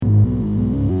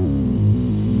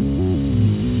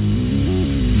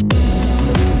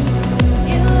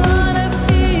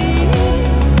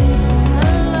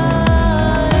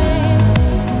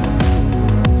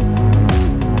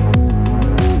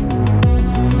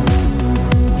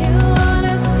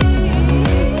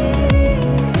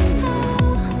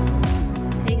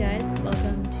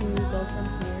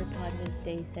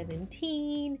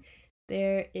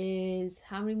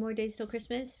many more days till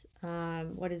Christmas?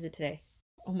 What is it today?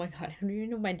 Oh my god, I don't even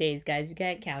know my days, guys. You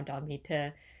can't count on me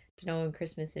to know when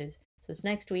Christmas is. So it's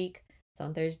next week. It's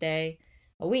on Thursday.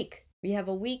 A week. We have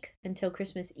a week until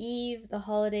Christmas Eve. The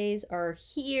holidays are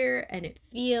here and it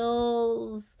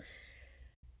feels,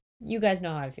 you guys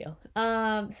know how I feel.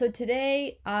 So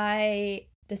today I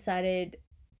decided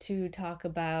to talk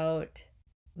about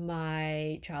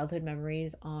my childhood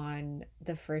memories on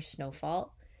the first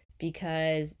snowfall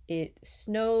because it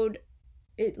snowed,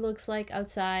 it looks like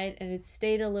outside, and it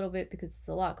stayed a little bit because it's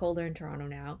a lot colder in Toronto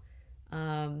now.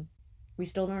 Um, we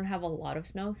still don't have a lot of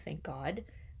snow, thank God,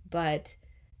 but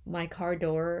my car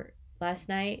door last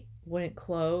night wouldn't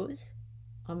close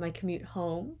on my commute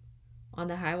home on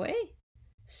the highway.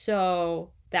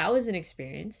 So that was an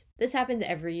experience. This happens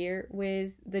every year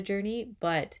with the journey,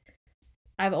 but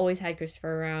I've always had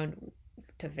Christopher around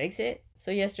to fix it. So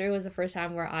yesterday was the first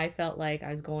time where I felt like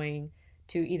I was going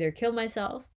to either kill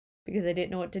myself because I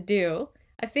didn't know what to do.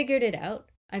 I figured it out.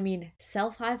 I mean,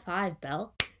 self high five,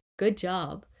 Belle. Good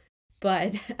job.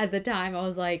 But at the time, I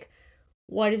was like,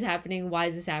 what is happening? Why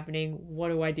is this happening? What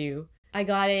do I do? I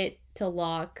got it to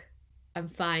lock. I'm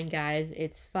fine, guys.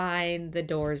 It's fine. The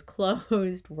door is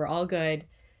closed. We're all good.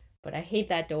 But I hate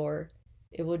that door.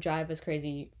 It will drive us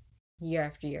crazy year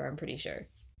after year, I'm pretty sure.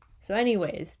 So,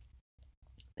 anyways,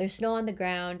 there's snow on the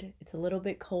ground. It's a little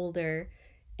bit colder.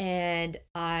 And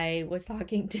I was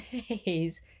talking to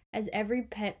Hayes, as every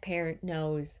pet parent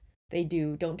knows they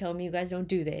do. Don't tell me you guys don't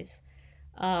do this.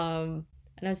 And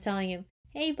I was telling him,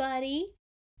 hey, buddy.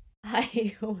 I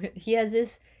he has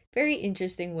this very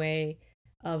interesting way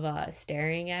of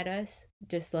staring at us,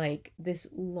 just like this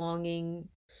longing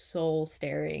soul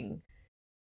staring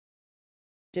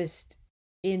just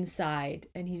inside,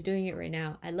 and he's doing it right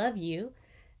now. I love you.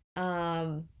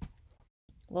 Um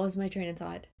what was my train of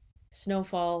thought?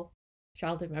 Snowfall,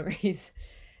 childhood memories.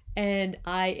 And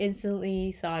I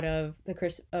instantly thought of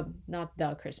not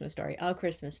the Christmas Story, A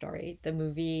Christmas Story, the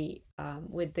movie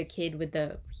with the kid with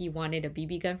he wanted a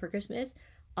BB gun for Christmas.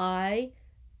 I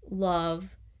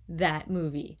love that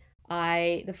movie.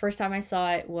 The first time I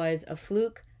saw it was a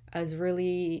fluke. I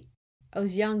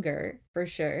was younger for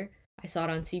sure. I saw it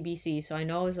on CBC, so I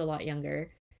know I was a lot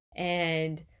younger.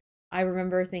 And I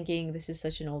remember thinking, this is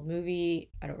such an old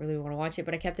movie. I don't really want to watch it,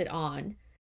 but I kept it on.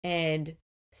 And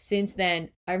since then,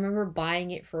 I remember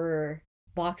buying it for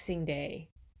Boxing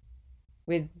Day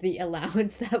with the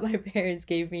allowance that my parents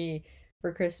gave me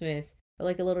for Christmas.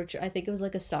 Like a little, I think it was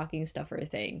like a stocking stuffer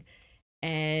thing.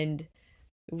 And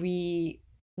we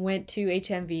went to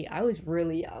HMV. I was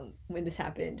really young when this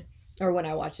happened, or when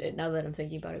I watched it. Now that I'm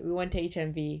thinking about it, we went to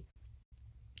HMV.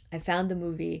 I found the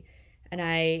movie, and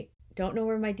I don't know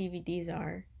where my DVDs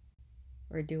are,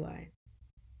 or do I?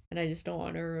 And I just don't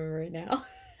want to remember right now.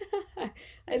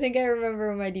 I think I remember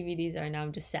where my DVDs are now.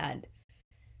 I'm just sad.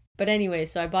 But anyway,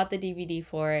 so I bought the DVD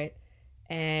for it,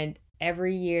 and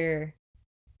every year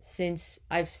since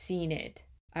I've seen it,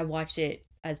 I watch it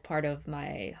as part of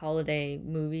my holiday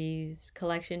movies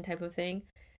collection type of thing.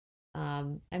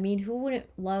 I mean, who wouldn't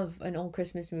love an old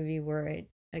Christmas movie where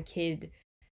a kid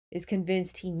is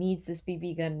convinced he needs this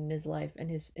BB gun in his life, and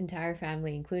his entire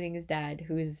family, including his dad,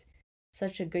 who is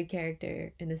such a good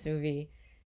character in this movie,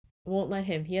 won't let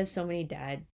him. He has so many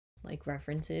dad like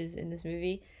references in this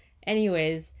movie.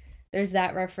 Anyways, there's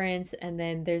that reference, and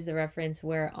then there's the reference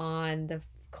where on the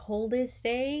coldest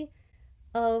day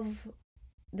of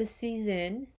the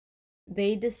season,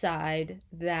 they decide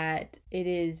that it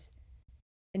is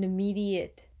an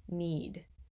immediate need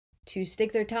to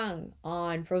stick their tongue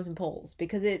on frozen poles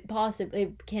because it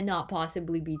cannot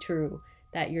possibly be true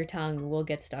that your tongue will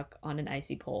get stuck on an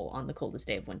icy pole on the coldest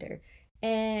day of winter.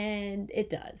 And it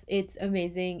does. It's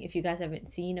amazing. If you guys haven't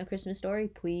seen A Christmas Story,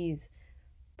 please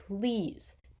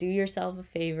do yourself a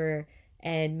favor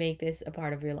and make this a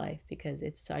part of your life because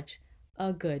it's such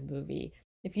a good movie.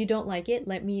 If you don't like it,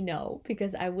 let me know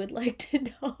because I would like to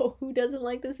know who doesn't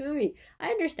like this movie. I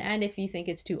understand if you think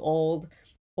it's too old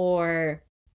or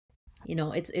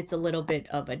it's a little bit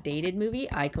of a dated movie.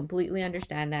 I completely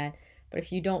understand that. But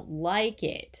if you don't like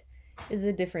it, is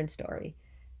a different story.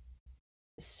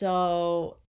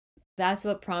 So that's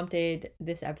what prompted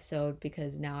this episode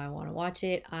because now I want to watch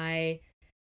it. I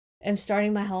am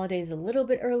starting my holidays a little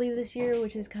bit early this year,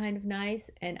 which is kind of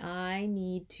nice, and I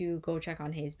need to go check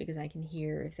on Hayes because I can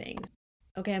hear things.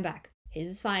 Okay, I'm back. Hayes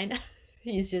is fine.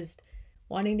 He's just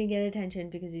wanting to get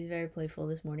attention because he's very playful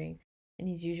this morning, and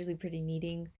he's usually pretty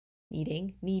needy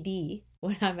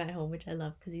when I'm at home, which I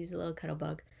love because he's a little cuddle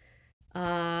bug.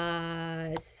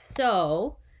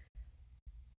 So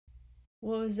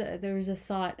what was that? There was a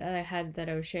thought I had that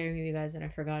I was sharing with you guys and I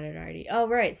forgot it already. Oh,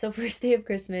 right. So first day of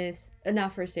Christmas,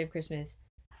 not first day of Christmas.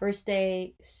 First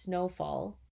day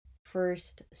snowfall.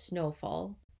 First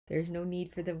snowfall. There's no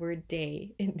need for the word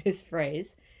day in this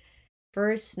phrase.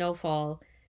 First snowfall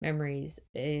memories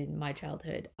in my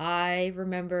childhood. I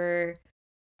remember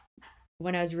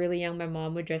when I was really young, my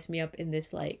mom would dress me up in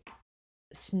this like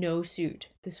snowsuit,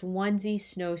 this onesie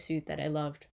snowsuit that I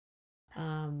loved.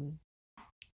 Um,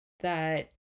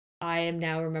 that I am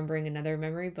now remembering another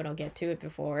memory, but I'll get to it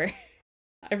before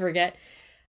I forget.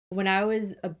 When I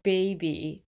was a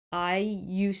baby, I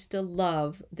used to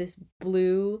love this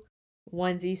blue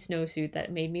onesie snowsuit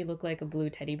that made me look like a blue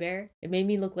teddy bear. It made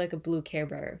me look like a blue Care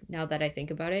Bear now that I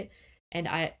think about it. And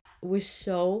I was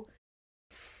so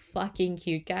fucking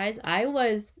cute, guys. I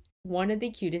was one of the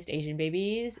cutest Asian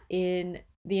babies in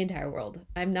the entire world.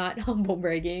 I'm not humble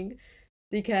bragging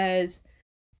because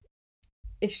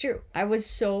it's true. I was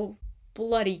so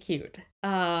bloody cute.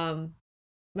 My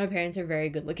parents are very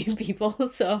good looking people,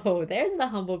 so there's the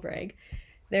humble brag.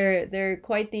 They're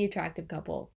quite the attractive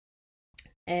couple.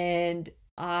 And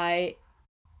I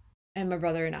and my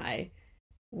brother and I,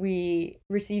 we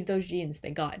received those genes,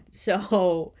 thank God.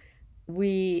 So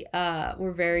we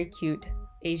were very cute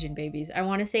Asian babies. I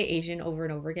want to say Asian over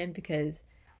and over again because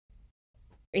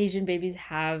Asian babies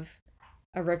have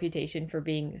a reputation for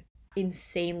being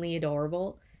insanely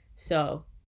adorable. So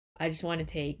I just want to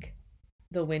take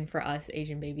the win for us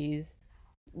Asian babies.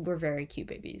 We're very cute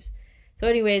babies. So,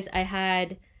 anyways, I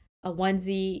had a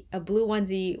blue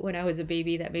onesie when I was a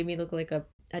baby that made me look like a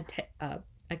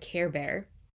Care Bear.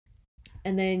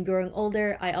 And then growing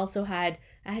older, I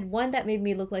had one that made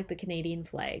me look like the Canadian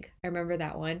flag. I remember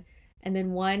that one. And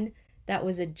then one that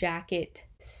was a jacket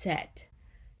set.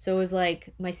 So it was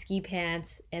like my ski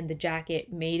pants and the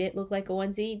jacket made it look like a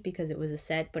onesie because it was a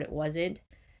set, but it wasn't.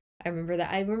 I remember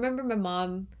that. I remember my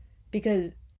mom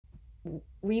because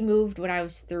we moved when I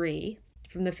was 3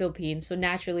 from the Philippines. So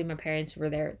naturally, my parents were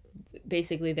there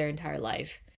basically their entire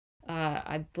life.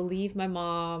 I believe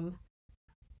I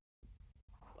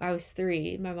was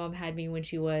 3. My mom had me when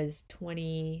she was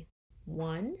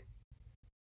 21.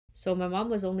 So my mom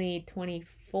was only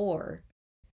 24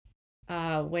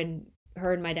 when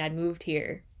her and my dad moved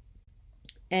here.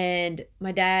 And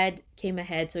my dad came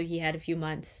ahead, so he had a few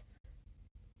months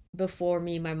before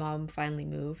me and my mom finally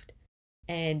moved.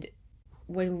 And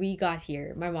when we got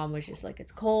here, my mom was just like,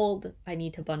 it's cold. I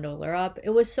need to bundle her up.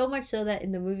 It was so much so that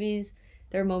in the movies,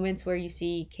 there are moments where you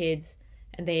see kids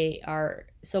and they are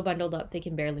so bundled up they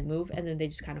can barely move and then they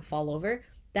just kind of fall over.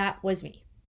 That was me.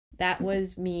 That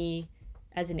was me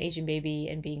as an Asian baby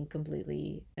and being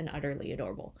completely and utterly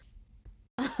adorable.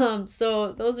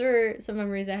 So those were some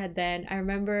memories I had then. I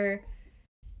remember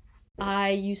I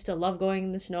used to love going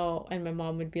in the snow and my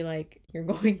mom would be like, you're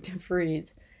going to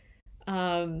freeze.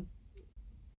 Um,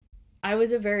 I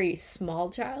was a very small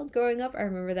child growing up. I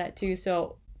remember that too.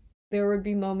 So there would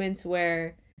be moments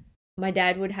where my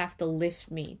dad would have to lift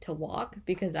me to walk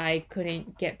because I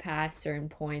couldn't get past certain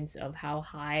points of how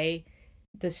high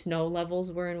the snow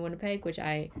levels were in Winnipeg, which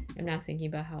I am now thinking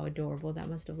about how adorable that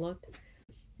must have looked.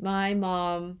 My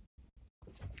mom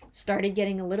started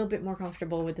getting a little bit more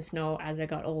comfortable with the snow as I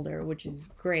got older, which is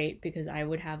great because I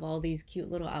would have all these cute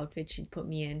little outfits she'd put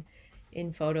me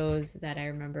in photos that I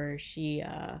remember she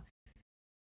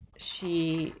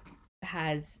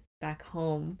has back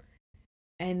home.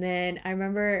 And then I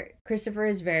remember Christopher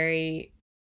is very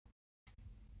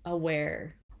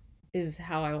aware, is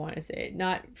how I want to say it.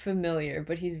 Not familiar,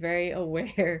 but he's very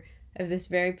aware of this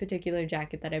very particular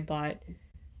jacket that I bought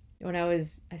when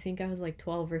I think I was like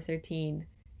 12 or 13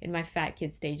 in my fat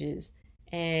kid stages.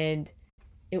 And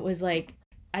it was like,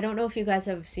 I don't know if you guys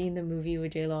have seen the movie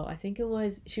with J-Lo. I think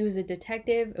she was a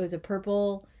detective. It was a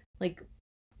purple, like,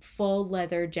 full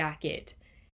leather jacket.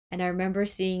 And I remember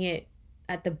seeing it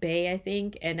at the Bay, I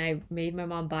think, and I made my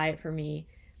mom buy it for me.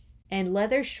 And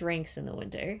leather shrinks in the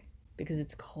winter because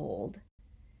it's cold.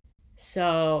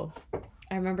 So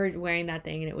I remember wearing that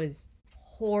thing and it was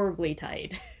horribly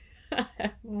tight.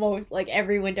 Most like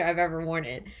every winter I've ever worn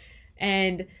it.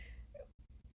 And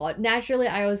naturally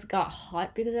I always got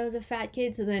hot because I was a fat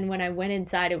kid. So then when I went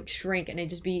inside, it would shrink and it'd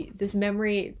just be this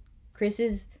memory. Chris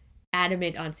is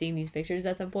adamant on seeing these pictures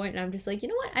at some point, and I'm just like, you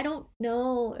know what? I don't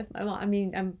know if my mom. I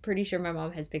mean, I'm pretty sure my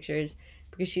mom has pictures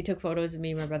because she took photos of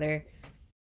me and my brother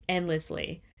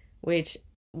endlessly. Which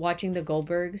watching the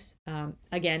Goldbergs,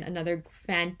 again, another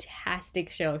fantastic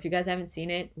show. If you guys haven't seen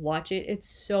it, watch it. It's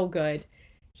so good.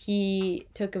 He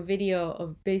took a video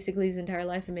of basically his entire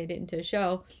life and made it into a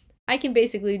show. I can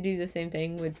basically do the same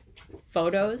thing with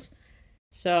photos.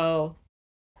 So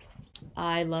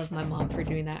I love my mom for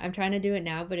doing that. I'm trying to do it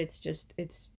now, but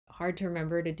it's hard to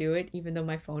remember to do it, even though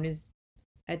my phone is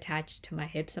attached to my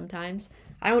hip sometimes.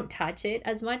 I don't touch it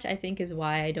as much, I think is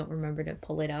why I don't remember to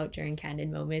pull it out during candid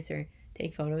moments or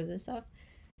take photos and stuff.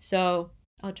 So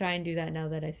I'll try and do that now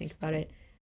that I think about it.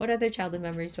 What other childhood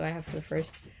memories do I have for the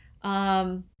first?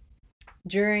 Um,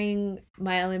 During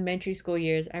my elementary school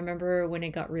years, I remember when it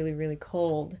got really, really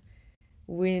cold.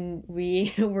 When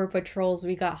we were patrols,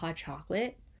 we got hot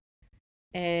chocolate,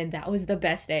 and that was the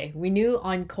best day. We knew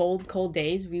on cold, cold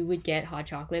days we would get hot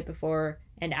chocolate before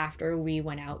and after we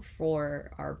went out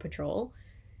for our patrol.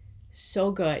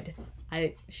 So good.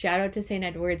 I shout out to St.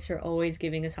 Edward's for always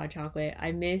giving us hot chocolate.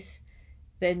 I miss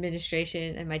the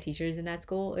administration and my teachers in that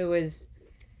school.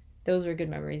 Those were good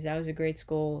memories. That was a great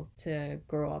school to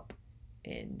grow up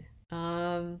in.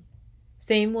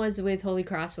 Same was with Holy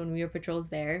Cross when we were patrols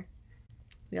there.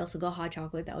 We also got hot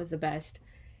chocolate. That was the best.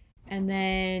 And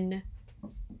then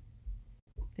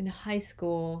in high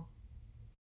school,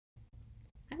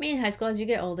 I mean, in high school, as you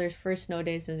get older, first snow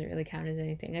days doesn't really count as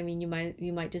anything. I mean, you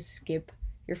might just skip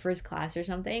your first class or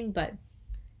something, but it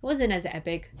wasn't as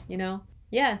epic, you know.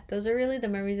 Yeah, those are really the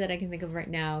memories that I can think of right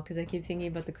now because I keep thinking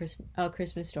about the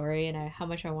Christmas Story and how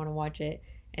much I want to watch it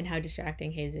and how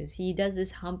distracting Hayes is. He does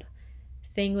this hump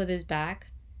thing with his back.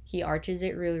 He arches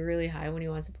it really, really high when he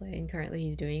wants to play, and currently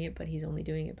he's doing it, but he's only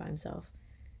doing it by himself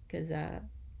because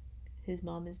his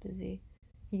mom is busy.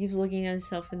 He keeps looking at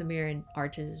himself in the mirror and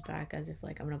arches his back as if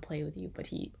like I'm gonna play with you, but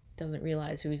he doesn't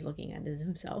realize who he's looking at is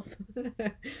himself.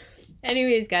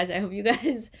 Anyways, guys, I hope you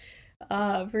guys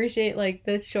appreciate like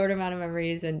the short amount of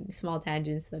memories and small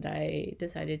tangents that I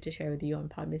decided to share with you on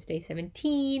Podmas Day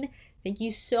 17. Thank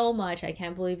you so much. I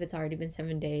can't believe it's already been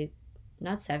 7 days,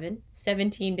 not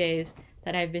 17 days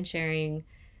that I've been sharing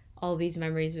all these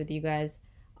memories with you guys.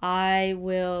 I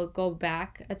will go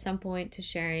back at some point to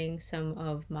sharing some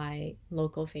of my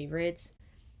local favorites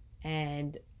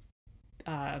and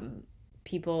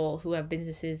people who have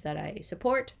businesses that I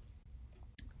support.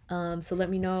 So let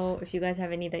me know if you guys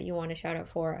have any that you want to shout out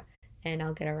for, and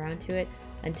I'll get around to it.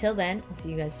 Until then, I'll see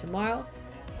you guys tomorrow.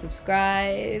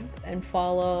 Subscribe and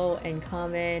follow and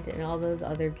comment and all those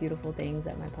other beautiful things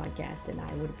at my podcast, and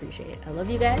I would appreciate it. I love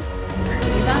you guys.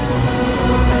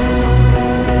 Bye.